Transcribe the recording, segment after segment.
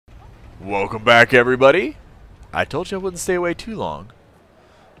Welcome back, everybody. I told you I wouldn't stay away too long.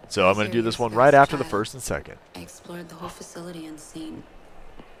 So I'm going to do this one right after the first and second. I explored the whole facility unseen.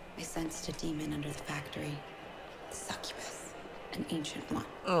 I sensed a demon under the factory. Succubus, an ancient one.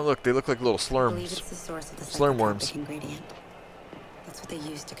 Oh, look, they look like little slurms. I believe it's the source of the Slurm worms. ingredient. That's what they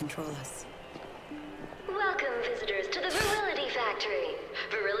use to control us. Welcome, visitors, to the Virility Factory.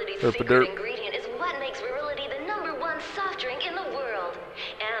 Virility's Derp-a-derp. secret ingredient is what makes Virility the #1 soft drink in the world.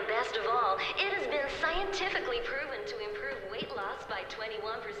 And best of all, it has been scientifically proven to improve weight loss by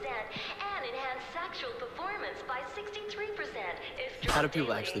 21% and enhance sexual performance by 63%. If How do drunk people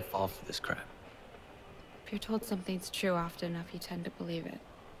daily. actually fall for this crap? If you're told something's true often enough, you tend to believe it.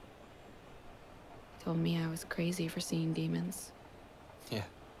 Told me I was crazy for seeing demons. Yeah.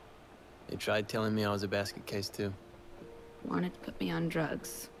 They tried telling me I was a basket case too. Wanted to put me on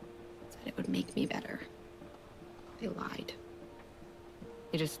drugs. Said it would make me better. They lied.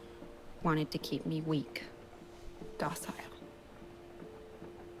 They just wanted to keep me weak. Docile.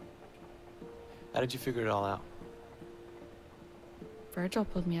 How did you figure it all out? Virgil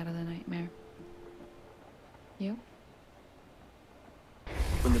pulled me out of the nightmare. You?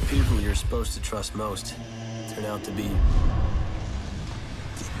 When the people you're supposed to trust most turn out to be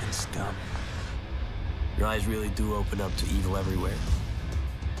demon scum, your eyes really do open up to evil everywhere.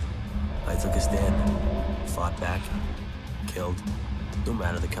 I took a stand, fought back, killed, no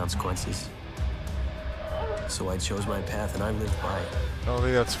matter the consequences. So I chose my path and I lived by it. I don't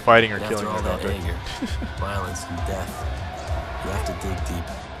think that's fighting or And killing after all your that doctor. anger, violence, and death, you have to dig deep.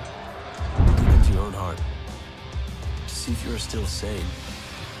 Deep into your own heart. To see if you're still sane.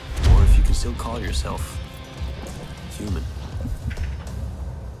 Or if you can still call yourself human.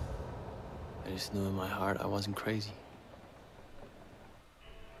 I just knew in my heart I wasn't crazy.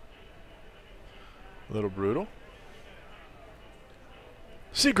 A little brutal.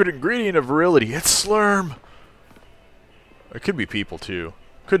 Secret ingredient of virility. It's Slurm. It could be people, too.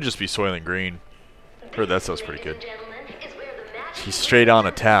 Could just be Soylent Green. Heard that sounds pretty good. Ladies and gentlemen, is where the magic He's straight on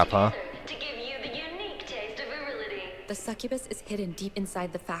a tap, huh? to give you the unique taste of virility. The succubus is hidden deep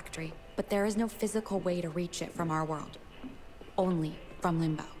inside the factory, but there is no physical way to reach it from our world. Only from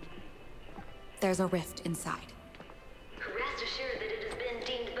Limbo. There's a rift inside. Rest assured that it has been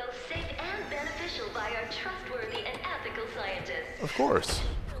deemed both safe and beneficial by our trustworthy and ethical scientists. Of course.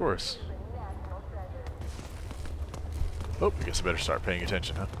 Of course. Oh, I guess I better start paying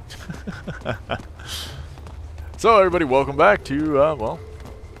attention, huh? So, everybody, welcome back to, well,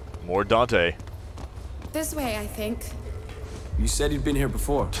 more Dante. This way, I think. You said you'd been here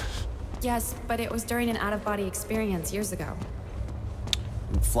before. Yes, but it was during an out-of-body experience years ago.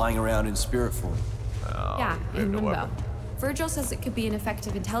 Flying around in spirit form. Yeah, we have in no Limbo. weapon. Virgil says it could be an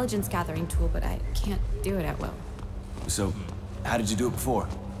effective intelligence gathering tool, but I can't do it at will. So, how did you do it before?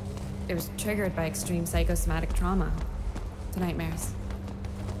 It was triggered by extreme psychosomatic trauma. The nightmares.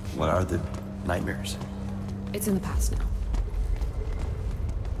 What are the nightmares? It's in the past now.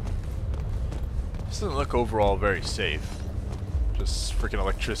 This doesn't look overall very safe. Just freaking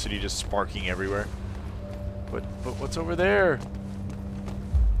electricity just sparking everywhere. But what's over there?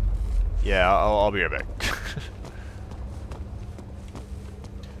 Yeah, I'll be right back.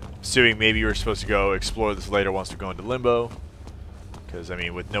 Assuming maybe you were supposed to go explore this later once we go into Limbo. Because, I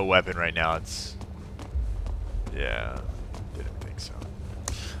mean, with no weapon right now, it's... Yeah, didn't think so.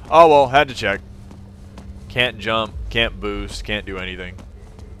 Oh, well, had to check. Can't jump, can't boost, can't do anything.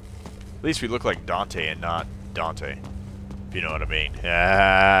 At least we look like Dante and not Dante. If you know what I mean.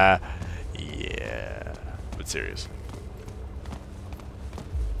 Yeah. But serious.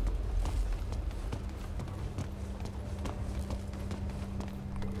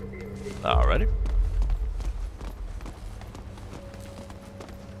 Alrighty.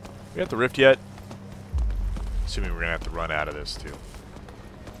 We got the rift yet? Assuming we're gonna have to run out of this too.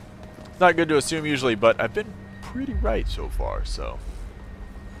 It's not good to assume usually, but I've been pretty right so far, so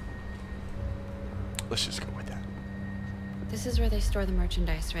let's just go with that. This is where they store the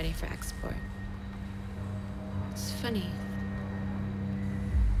merchandise ready for export. It's funny.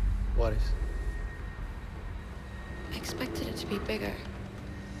 What is? I expected it to be bigger.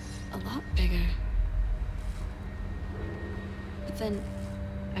 A lot bigger. But then,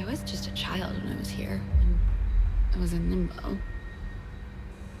 I was just a child when I was here, and I was in Limbo,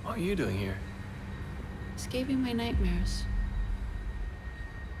 What are you doing here? escaping my nightmares.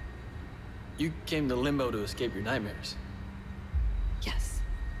 You came to Limbo to escape your nightmares. Yes.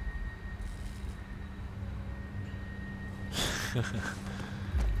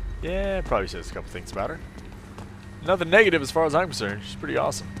 Yeah, probably says a couple things about her. Nothing negative as far as I'm concerned. She's pretty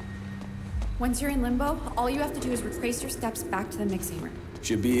awesome. Once you're in Limbo, all you have to do is retrace your steps back to the mixing room.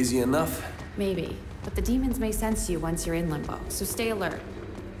 Should be easy enough. Maybe, but the demons may sense you once you're in limbo, so stay alert.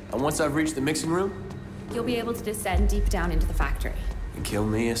 And once I've reached the mixing room, You'll be able to descend deep down into the factory. and kill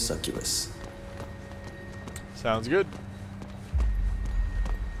me a succubus. Sounds good.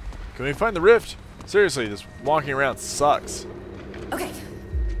 Can we find the rift? Seriously, this walking around sucks. Okay,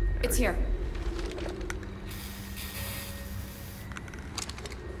 it's here.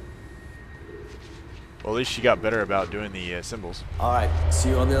 Well, at least she got better about doing the symbols. All right, see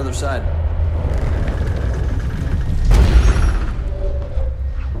you on the other side.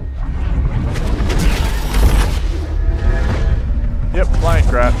 Yep, flying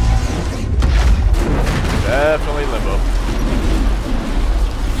crap. Definitely limbo.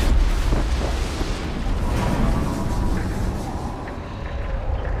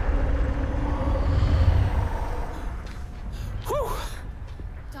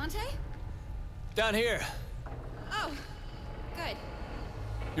 Dante? Down here. Oh, good.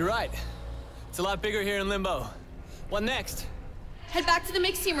 You're right. It's a lot bigger here in Limbo. What next? Head back to the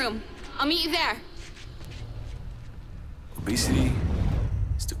mixing room. I'll meet you there. Obesity,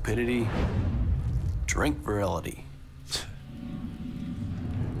 stupidity, drink virility.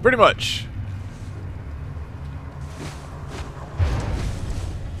 Pretty much.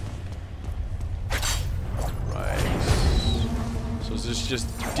 Right. So is this just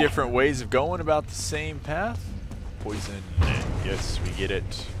different ways of going about the same path? Poison. Yes, we get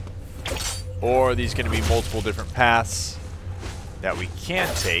it. Or are these going to be multiple different paths that we can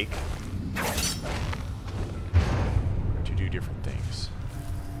take to do different things?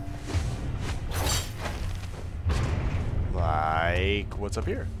 Like, what's up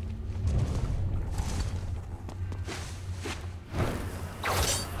here?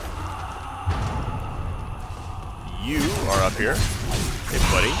 You are up here. Hey,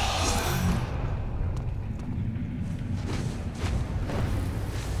 buddy.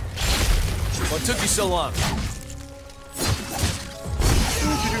 What took you so long?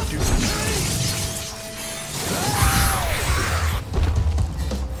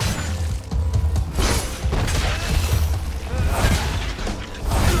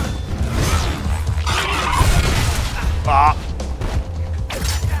 Ah.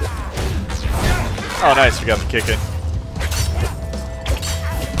 Oh, nice. We got the kick in.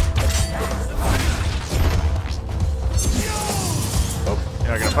 Oh, you're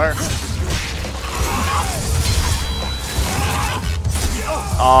not gonna fire.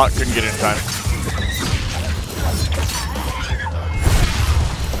 Ah, couldn't get it in time.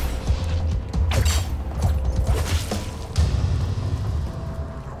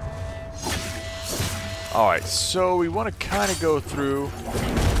 Alright, so we want to kind of go through,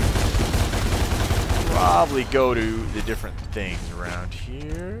 probably go to the different things around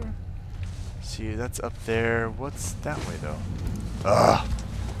here. See, that's up there. What's that way, though? Ugh.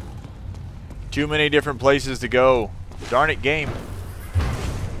 Too many different places to go. Darn it, game.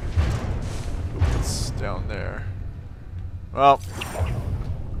 Ooh, it's down there. Well,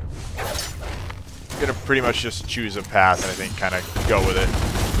 I'm gonna pretty much just choose a path and I think kind of go with it.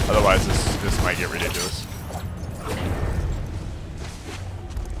 Otherwise, this might get ridiculous.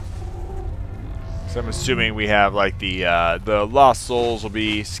 So I'm assuming we have like the lost souls will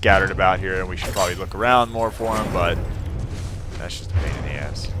be scattered about here, and we should probably look around more for them. But that's just a pain in the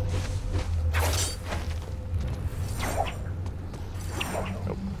ass.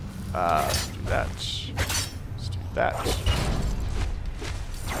 Nope. Let's do that. Let's do that.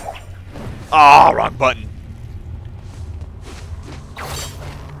 Ah, wrong button.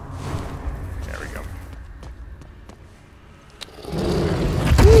 There we go.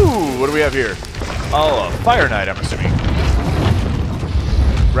 Ooh, what do we have here? Oh, a Fire Knight, I'm assuming.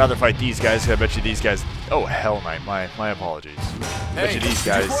 Rather fight these guys. I bet you these guys. Oh, Hell Knight. My apologies. Hey, bet you these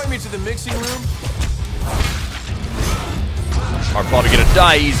could guys you point me to the mixing room? are probably gonna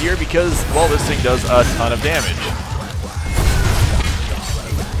die easier because, well, this thing does a ton of damage.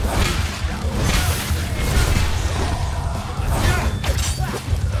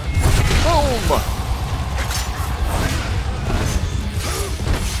 Boom!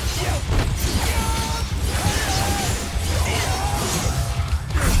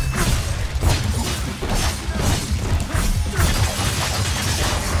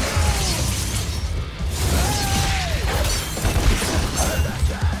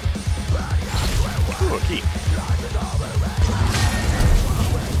 Ooh, a key.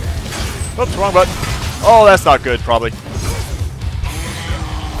 Oops, wrong button. Oh, that's not good, probably.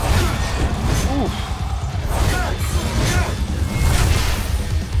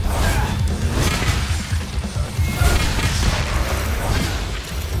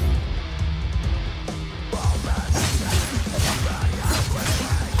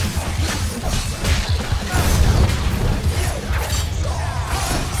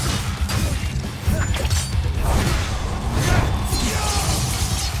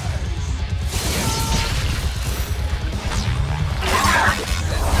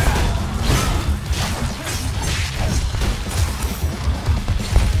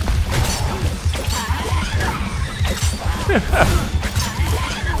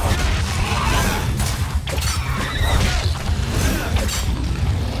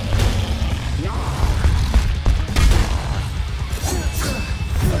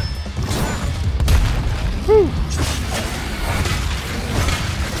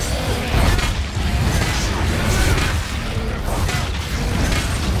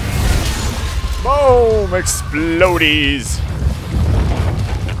 explodies.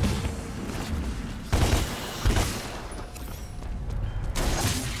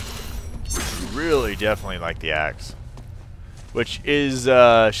 Really definitely like the axe. Which is,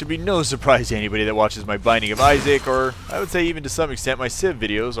 should be no surprise to anybody that watches my Binding of Isaac, or I would say even to some extent my Civ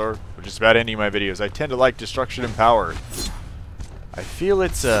videos, or just about any of my videos. I tend to like destruction and power. I feel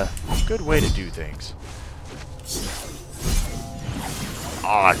it's a good way to do things.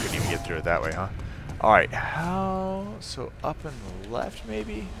 Oh, I couldn't even get through it that way, huh? Alright, how... So up in the left,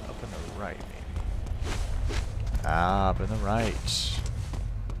 maybe? Up in the right, maybe? Ah, up in the right.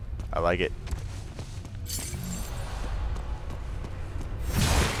 I like it.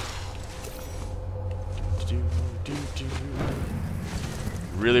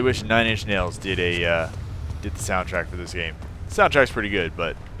 Really wish 9 Inch Nails did the soundtrack for this game. The soundtrack's pretty good,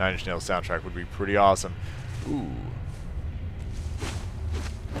 but 9 Inch Nails soundtrack would be pretty awesome. Ooh.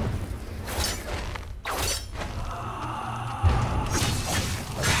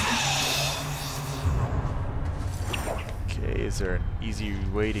 Okay, is there an easy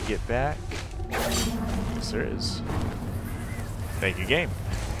way to get back? Yes, there is. Thank you, game.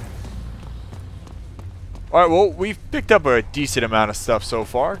 Alright, well, we've picked up a decent amount of stuff so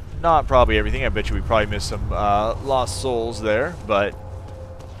far. Not probably everything. I bet you we probably missed some lost souls there, but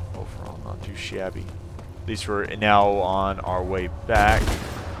overall not too shabby. At least we're now on our way back.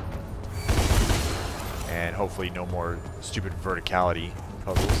 And hopefully no more stupid verticality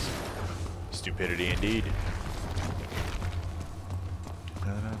puzzles. Stupidity indeed. What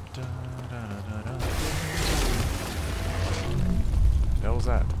the hell was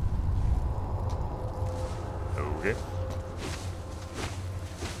that? Okay.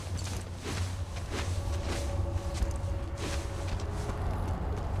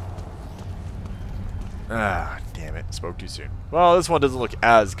 Ah, damn it. Spoke too soon. Well, this one doesn't look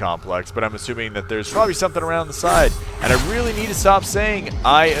as complex, but I'm assuming that there's probably something around the side. And I really need to stop saying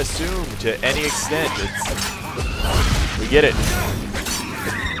I assume to any extent. We get it.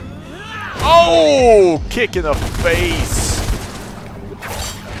 Oh! Kick in the face.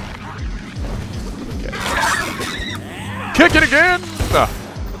 Kick it again! Hello.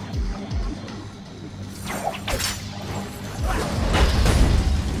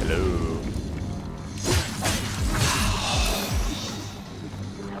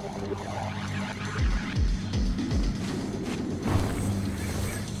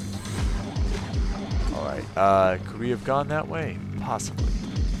 Alright, could we have gone that way? Possibly.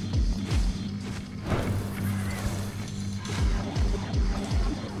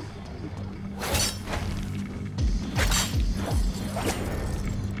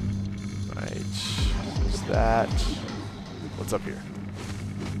 That. What's up here?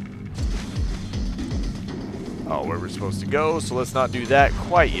 Oh, where we're supposed to go, so let's not do that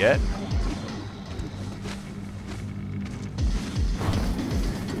quite yet.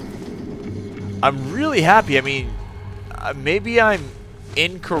 I'm really happy. I mean, maybe I'm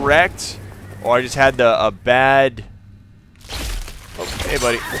incorrect, or I just had a bad... Oh, hey,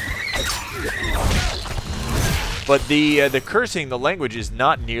 buddy. But the cursing, the language is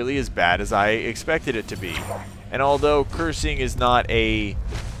not nearly as bad as I expected it to be. And although cursing is not a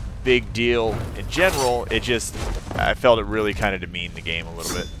big deal in general, I felt it really kind of demeaned the game a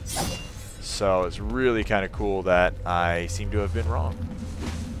little bit. So it's really kind of cool that I seem to have been wrong.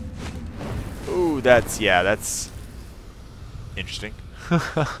 Ooh, that's interesting.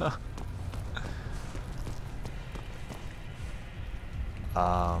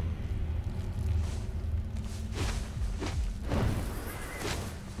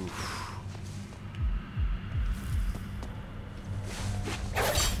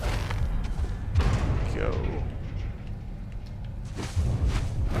 Go.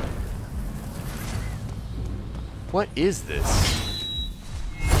 What is this?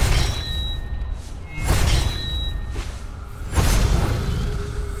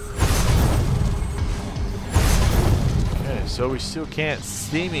 Okay, so we still can't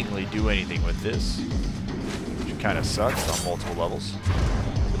seemingly do anything with this, which kind of sucks on multiple levels.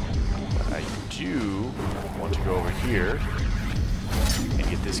 But I do want to go over here and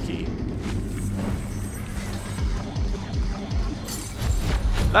get this key.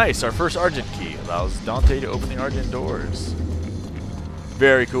 Nice, our first Argent key allows Dante to open the Argent doors.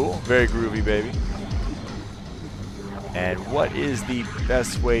 Very cool, very groovy, baby. And what is the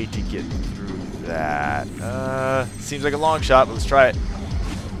best way to get through that? Seems like a long shot, but let's try it.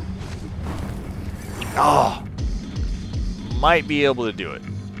 Oh! Might be able to do it.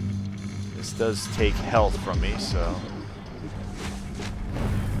 This does take health from me, so...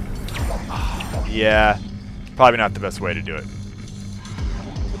 Yeah, probably not the best way to do it.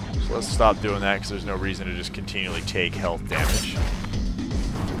 So So let's stop doing that because there's no reason to just continually take health damage.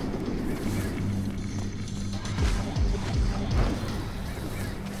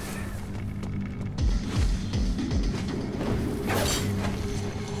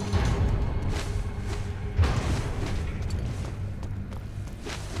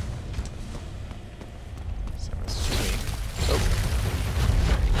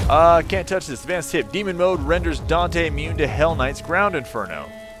 Can't touch this. Advanced tip. Demon mode renders Dante immune to Hell Knight's Ground Inferno.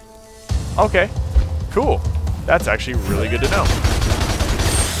 Okay. Cool. That's actually really good to know.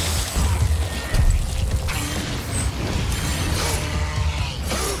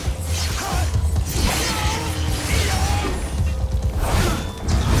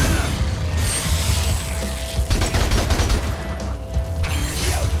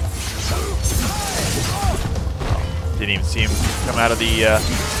 Didn't even see him come out of the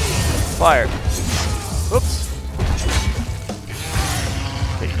fire. Oops.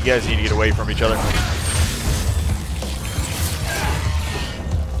 Hey, you guys need to get away from each other.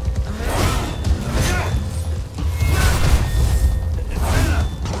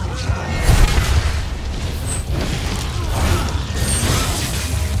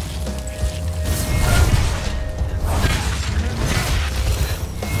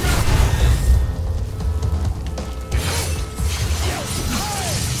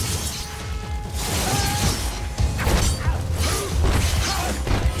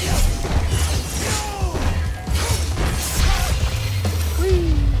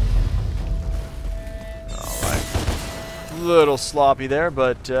 Little sloppy there,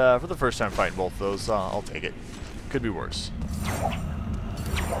 but for the first time fighting both of those, I'll take it. Could be worse. Okay.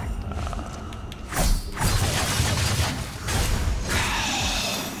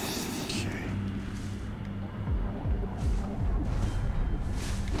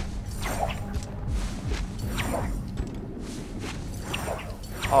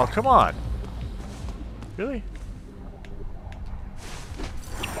 Oh, come on. Really?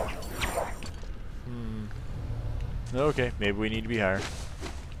 Okay, maybe we need to be higher.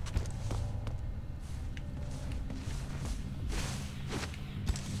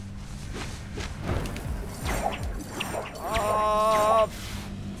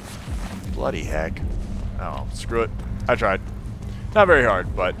 Bloody heck. Oh, screw it. I tried. Not very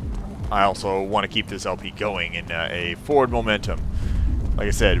hard, but I also want to keep this LP going in a forward momentum. Like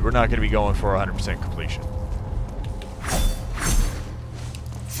I said, we're not going to be going for 100% completion.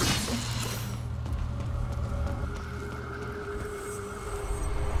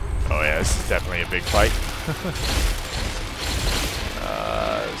 Oh yeah, this is definitely a big fight.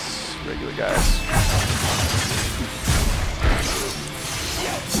 Regular guys.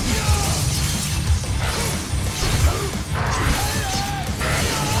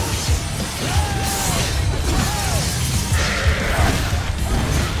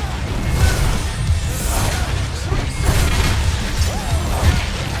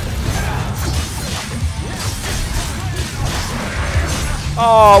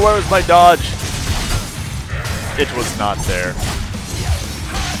 Oh, where was my dodge? It was not there.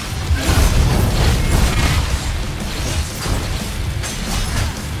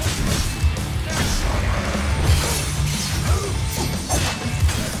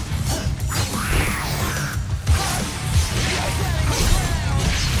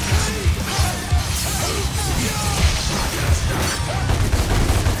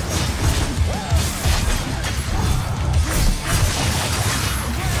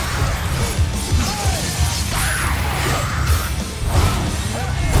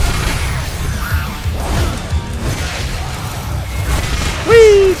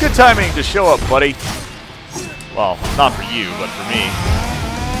 Good timing to show up, buddy. Well, not for you, but for me.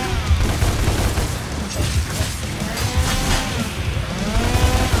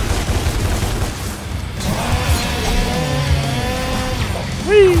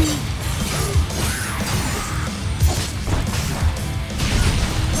 Whee!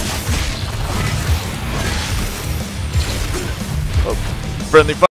 Oh, friendly fire.